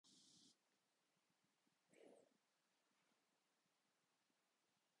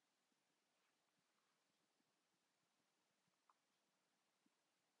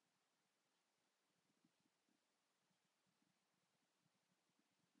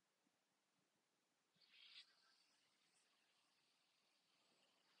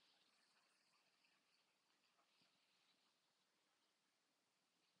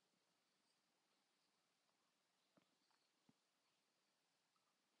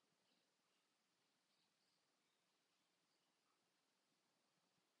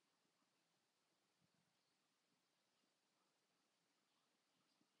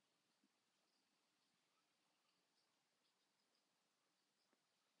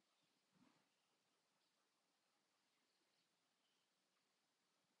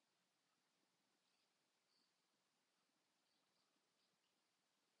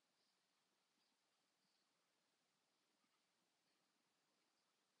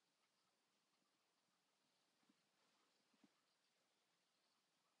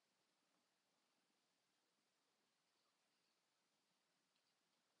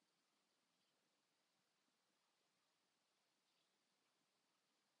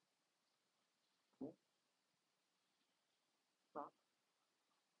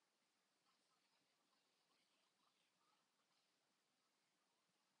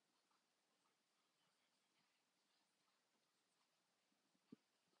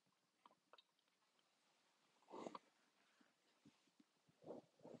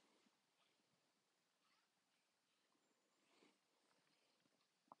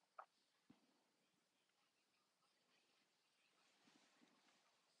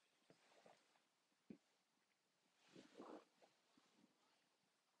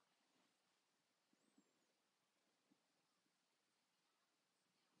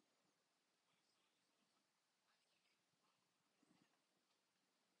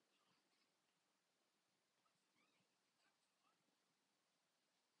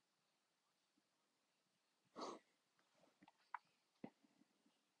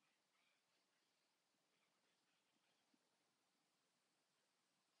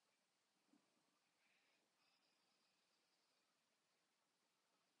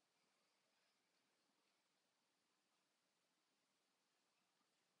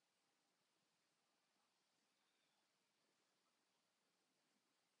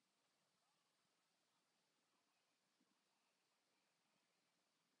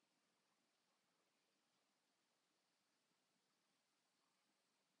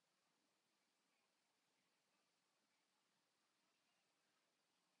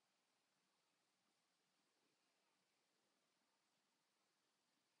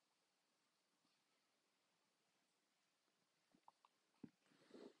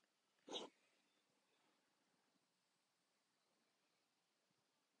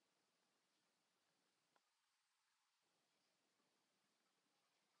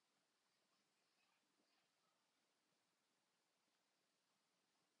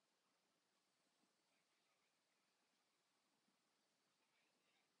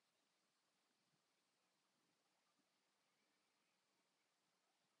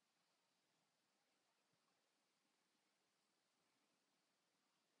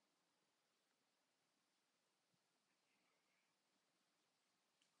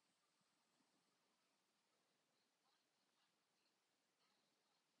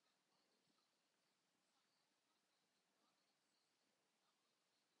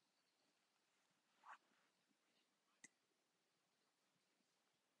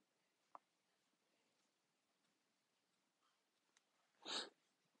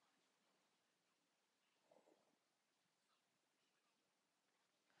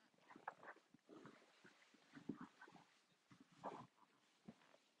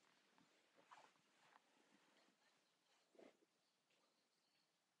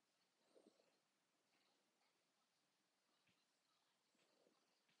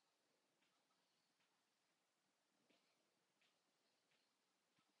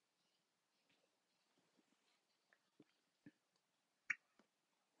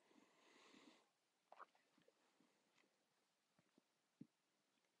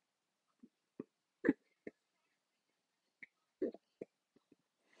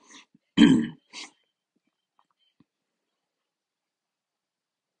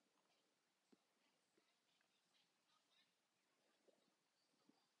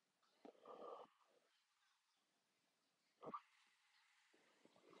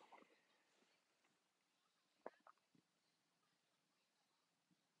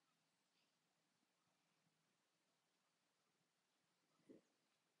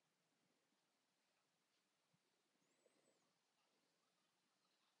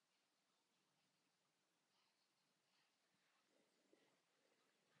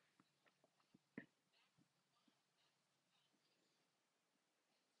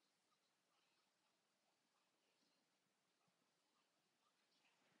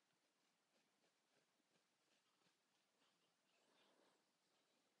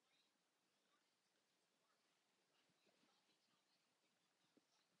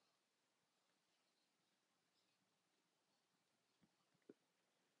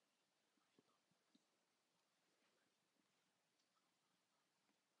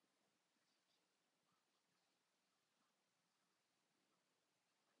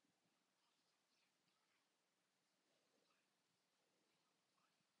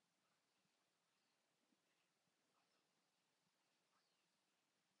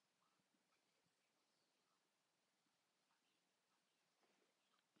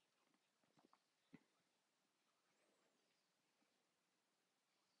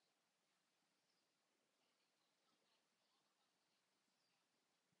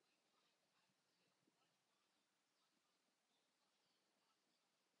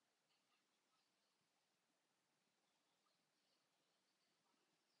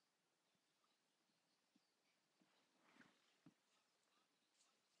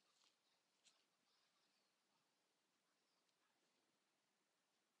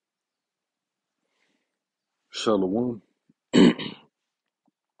Shalom.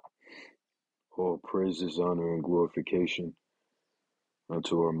 All praises, honor, and glorification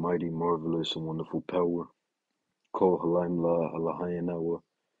unto our mighty, marvelous, and wonderful power. Kol Halayim La Alahayanawa,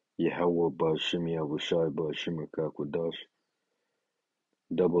 Yahweh Ba'Shem Yahushai Ba'Shem Kakwadash.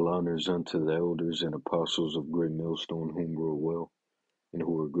 Double honors unto the elders and apostles of Great Millstone, whom rule well, and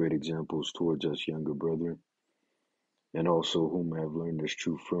who are great examples towards us younger brethren, and also whom I have learned this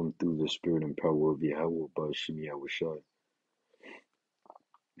truth from through the spirit and power of Yahweh Ba'Shem Yahushai.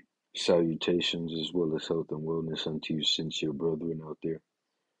 Salutations as well as health and wellness unto you sincere brethren out there,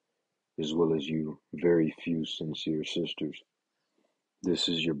 as well as you very few sincere sisters. This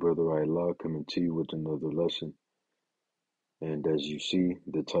is your brother Allah coming to you with another lesson. And as you see,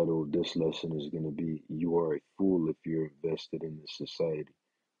 the title of this lesson is going to be You Are a Fool If You're Invested in This Society.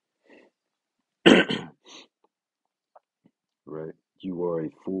 Right? You are a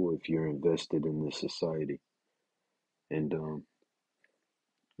fool if you're invested in this society. And,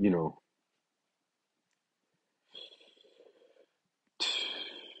 you know,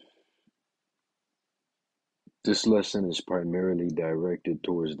 this lesson is primarily directed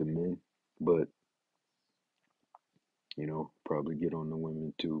towards the men, but, probably get on the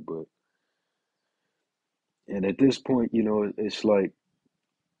women too. But, and at this point, it's like,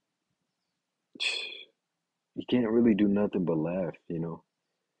 you can't really do nothing but laugh.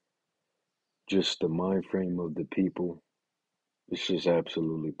 Just the mind frame of the people. It's just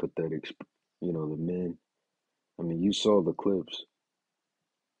absolutely pathetic. The men. I mean, you saw the clips.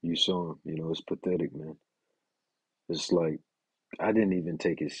 You saw them. It's pathetic, man. It's like I didn't even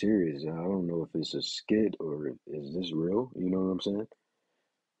take it serious. I don't know if it's a skit or is this real. You know what I'm saying?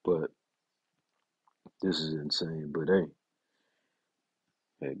 But this is insane. But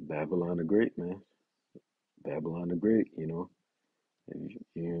hey, Babylon the Great, man. Babylon the Great. If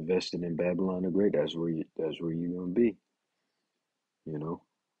you're invested in Babylon the Great, that's where you're gonna be. You know,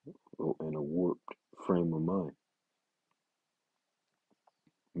 in a warped frame of mind.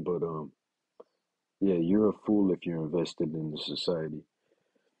 But yeah, you're a fool if you're invested in the society.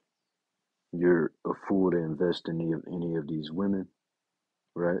 You're a fool to invest in any of these women,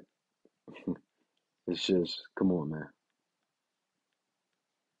 right? It's just, come on, man.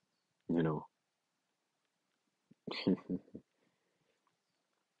 You know,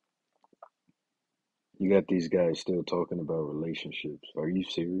 you got these guys still talking about relationships. Are you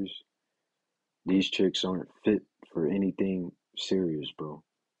serious? These chicks aren't fit for anything serious, bro.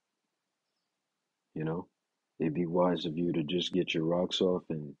 You know, it'd be wise of you to just get your rocks off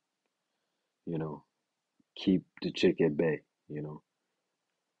and, you know, keep the chick at bay, you know.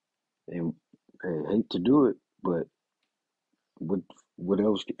 And I hate to do it, but what what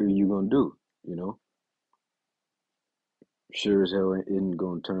else are you gonna do? You know, sure as hell isn't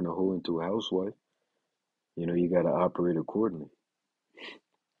gonna turn a hoe into a housewife. You got to operate accordingly.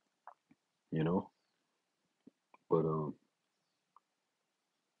 you know. But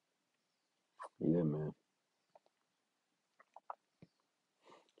yeah, man.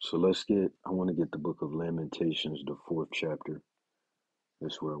 So I want to get the book of Lamentations, the fourth chapter.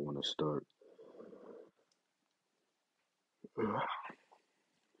 That's where I want to start.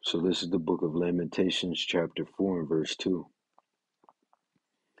 So this is the book of Lamentations, chapter 4 and verse 2.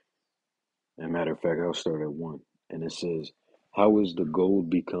 And matter of fact, I'll start at 1. And it says, how is the gold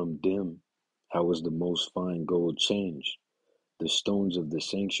become dim? How is the most fine gold changed? The stones of the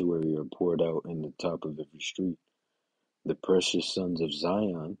sanctuary are poured out in the top of every street. The precious sons of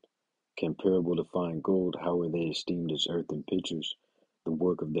Zion, comparable to fine gold, how are they esteemed as earthen pitchers, the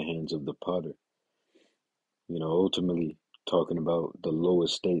work of the hands of the potter? Ultimately talking about the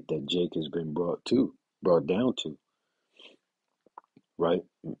lowest state that Jake has been brought down to, right?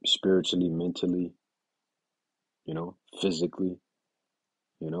 Spiritually, mentally, physically,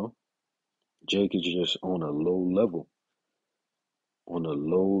 you know. Jake is just on a low level,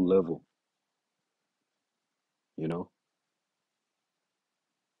 you know.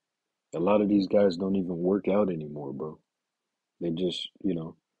 A lot of these guys don't even work out anymore, bro. They just,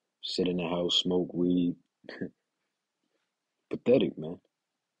 sit in the house, smoke weed. Pathetic, man,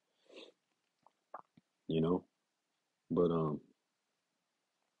 you know. But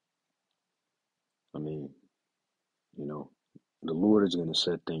I mean, you know, the Lord is gonna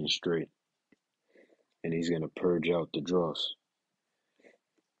set things straight, and He's gonna purge out the dross.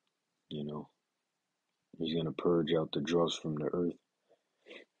 You know, He's gonna purge out the dross from the earth.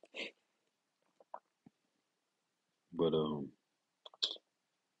 But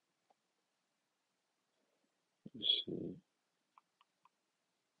let's see.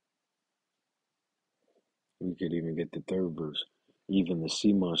 We could even get the third verse. Even the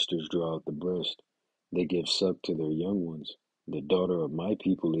sea monsters draw out the breast; they give suck to their young ones. The daughter of my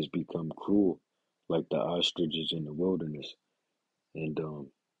people is become cruel, like the ostriches in the wilderness. And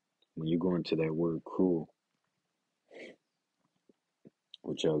when you go into that word cruel,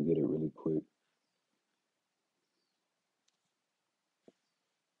 which I'll get it really quick.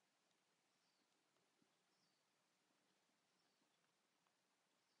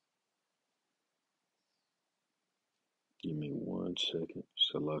 Give me 1 second,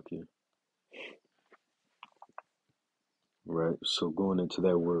 Salakia. Right. So going into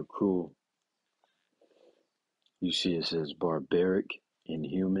that word cruel, you see it says barbaric,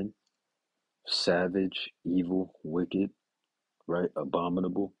 inhuman, savage, evil, wicked, right?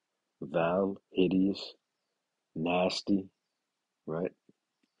 Abominable, vile, hideous, nasty, right?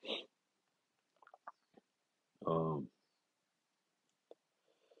 Um,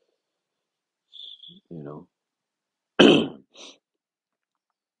 you know,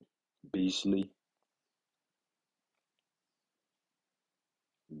 beastly,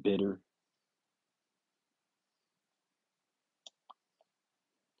 bitter,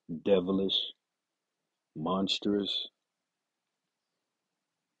 devilish, monstrous.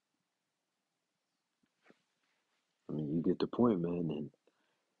 I mean, you get the point, man. And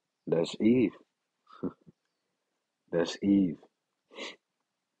that's Eve. That's Eve.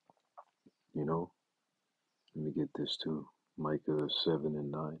 You know. Let me get this too. Micah 7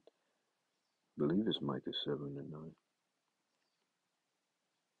 and 9. I believe it's Micah 7 and 9.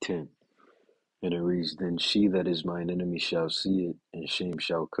 10. And it reads, then she that is mine enemy shall see it, and shame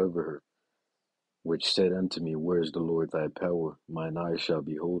shall cover her, which said unto me, where is the Lord thy power? Mine eyes shall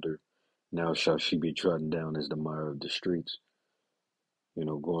behold her. Now shall she be trodden down as the mire of the streets.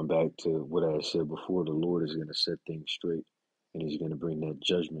 Going back to what I said before, the Lord is going to set things straight, and He's going to bring that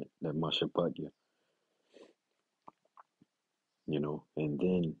judgment, that mashapatya, and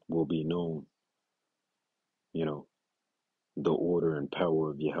then will be known, you know, the order and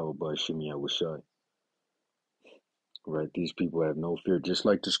power of Yahweh by Shem Yahushai. Right? These people have no fear, just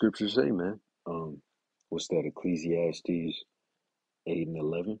like the scriptures say, man. What's that? Ecclesiastes 8 and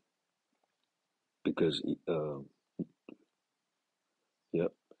 11. Because,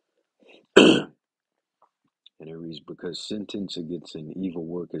 yep. And it reads, because sentence against an evil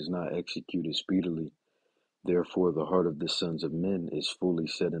work is not executed speedily, therefore the heart of the sons of men is fully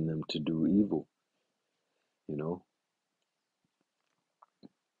set in them to do evil. You know,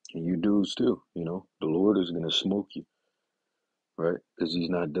 and you dudes too. The Lord is gonna smoke you, right? Because He's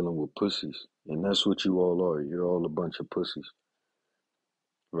not dealing with pussies, and that's what you all are. You're all a bunch of pussies,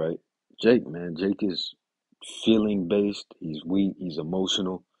 right? Jake, man, Jake is feeling based. He's weak. He's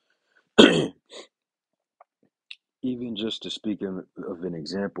emotional. Even just to speak of an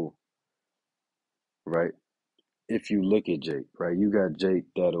example, right? If you look at Jake, right, you got Jake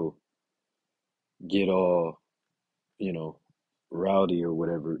that'll get all, you know, rowdy or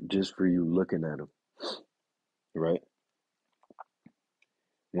whatever just for you looking at them, right?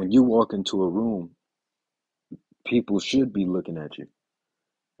 When you walk into a room, people should be looking at you.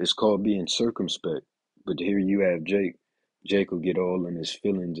 It's called being circumspect. But here you have Jake. Jake will get all in his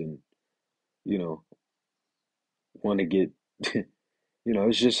feelings and, you know, want to get,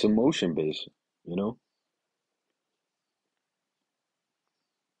 it's just emotion based, you know,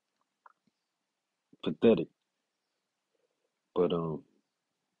 pathetic. But, like,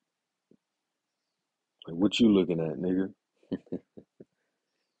 what you looking at, nigga?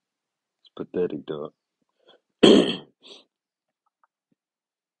 It's pathetic, dog.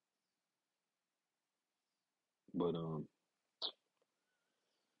 But,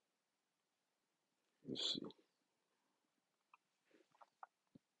 let's see.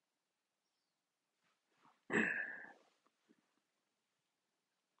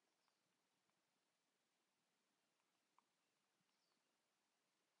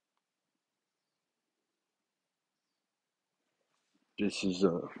 This is,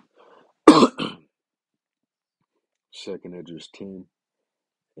 Second Edges 10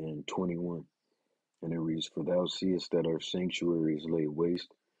 and 21. And it reads, For thou seest that our sanctuary is laid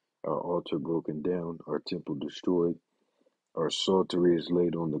waste, our altar broken down, our temple destroyed, our psaltery is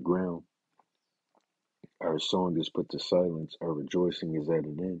laid on the ground, our song is put to silence, our rejoicing is at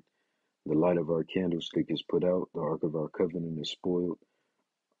an end. The light of our candlestick is put out, the ark of our covenant is spoiled,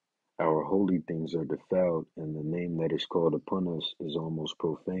 our holy things are defiled, and the name that is called upon us is almost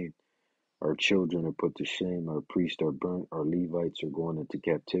profane. Our children are put to shame, our priests are burnt, our Levites are gone into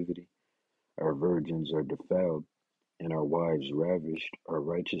captivity, our virgins are defiled, and our wives ravished, our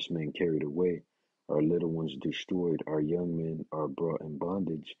righteous men carried away, our little ones destroyed, our young men are brought in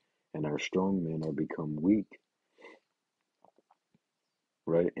bondage, and our strong men are become weak,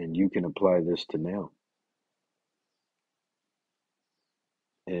 right? And you can apply this to now.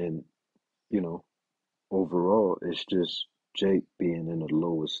 And, you know, overall, it's just Jake being in a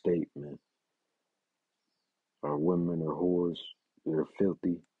lower state, man. Our women are whores, they're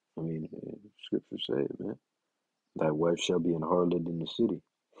filthy. I mean, scripture say it, man. Thy wife shall be an harlot in the city,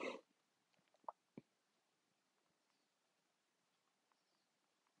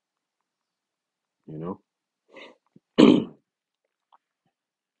 you know?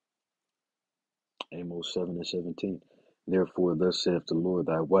 Amos 7 and 17. Therefore, thus saith the Lord,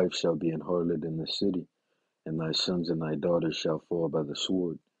 Thy wife shall be an harlot in the city, and thy sons and thy daughters shall fall by the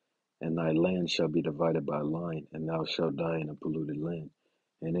sword, and thy land shall be divided by line, and thou shalt die in a polluted land,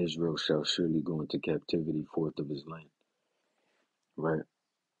 and Israel shall surely go into captivity forth of his land. Right?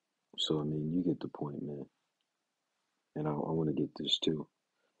 So, I mean, you get the point, man. And I want to get this too.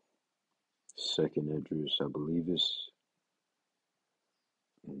 Second Esdras, I believe it's,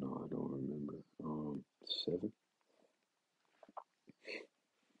 no, I don't remember. 7?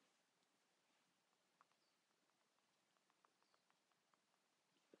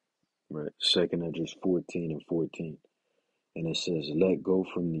 Right. Second Esdras 14 and 14. And it says, Let go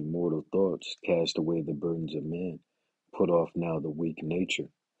from the mortal thoughts, cast away the burdens of man, put off now the weak nature,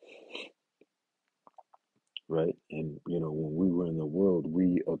 right? And, when we were in the world,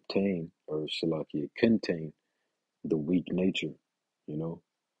 we obtained, or Salakia, contain the weak nature, you know?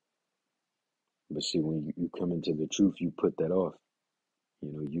 But see, when you come into the truth, you put that off.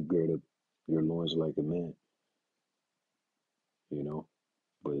 You gird up your loins like a man, you know?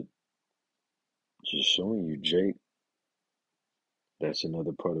 But just showing you, Jake, that's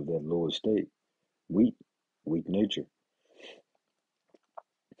another part of that lower state. Weak, weak nature.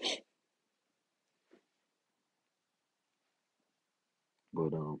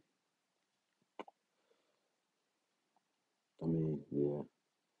 But, I mean, yeah,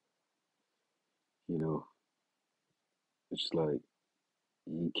 you know, it's like,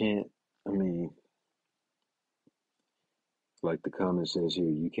 you can't, I mean, like the comment says here,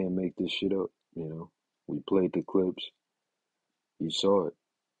 you can't make this shit up, you know. We played the clips, you saw it,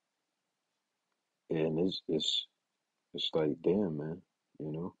 and it's like, damn, man,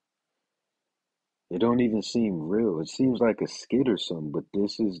 you know. It don't even seem real. It seems like a skit or something, but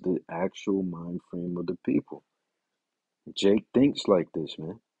this is the actual mind frame of the people. Jake thinks like this,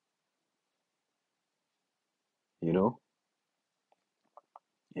 man, you know,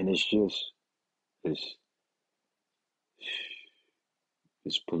 and it's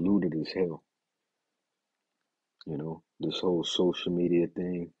it's polluted as hell, you know. This whole social media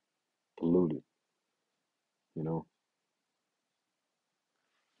thing, polluted, you know.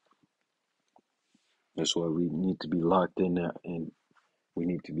 That's why we need to be locked in there, and we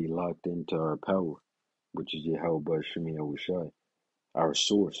need to be locked into our power, which is Yahweh Shemi our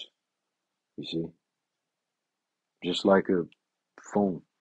source. You see, just like phone.